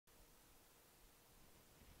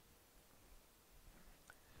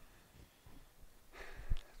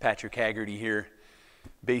Patrick Haggerty here,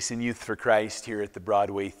 Basin Youth for Christ here at the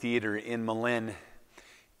Broadway Theater in Malin.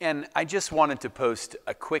 And I just wanted to post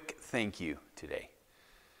a quick thank you today.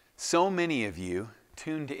 So many of you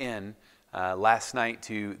tuned in last night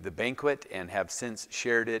to the banquet and have since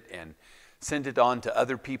shared it and sent it on to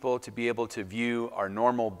other people to be able to view our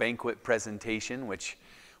normal banquet presentation, which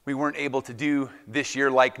we weren't able to do this year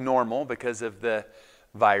like normal because of the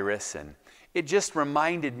virus. And it just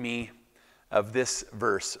reminded me of this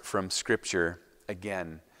verse from Scripture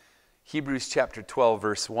again. Hebrews chapter 12,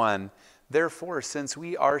 verse 1. Therefore, since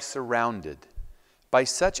we are surrounded by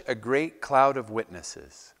such a great cloud of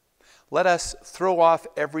witnesses, let us throw off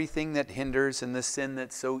everything that hinders and the sin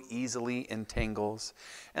that so easily entangles,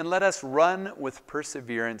 and let us run with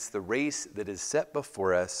perseverance the race that is set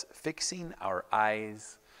before us, fixing our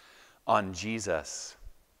eyes on Jesus.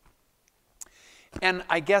 And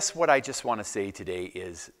I guess what I just want to say today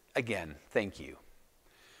is, again, thank you.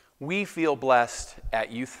 We feel blessed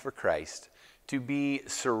at Youth for Christ to be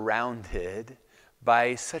surrounded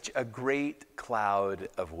by such a great cloud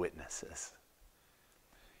of witnesses.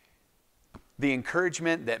 The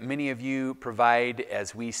encouragement that many of you provide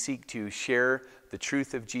as we seek to share the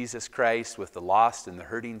truth of Jesus Christ with the lost and the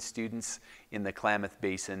hurting students in the Klamath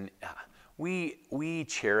Basin, we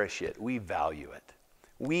cherish it, we value it.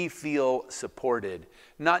 We feel supported,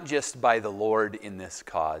 not just by the Lord in this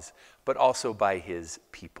cause, but also by His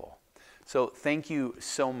people. So thank you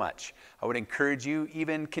so much. I would encourage you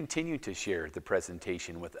even continue to share the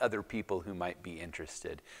presentation with other people who might be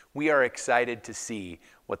interested. We are excited to see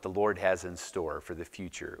what the Lord has in store for the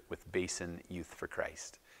future with Basin Youth for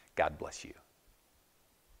Christ. God bless you.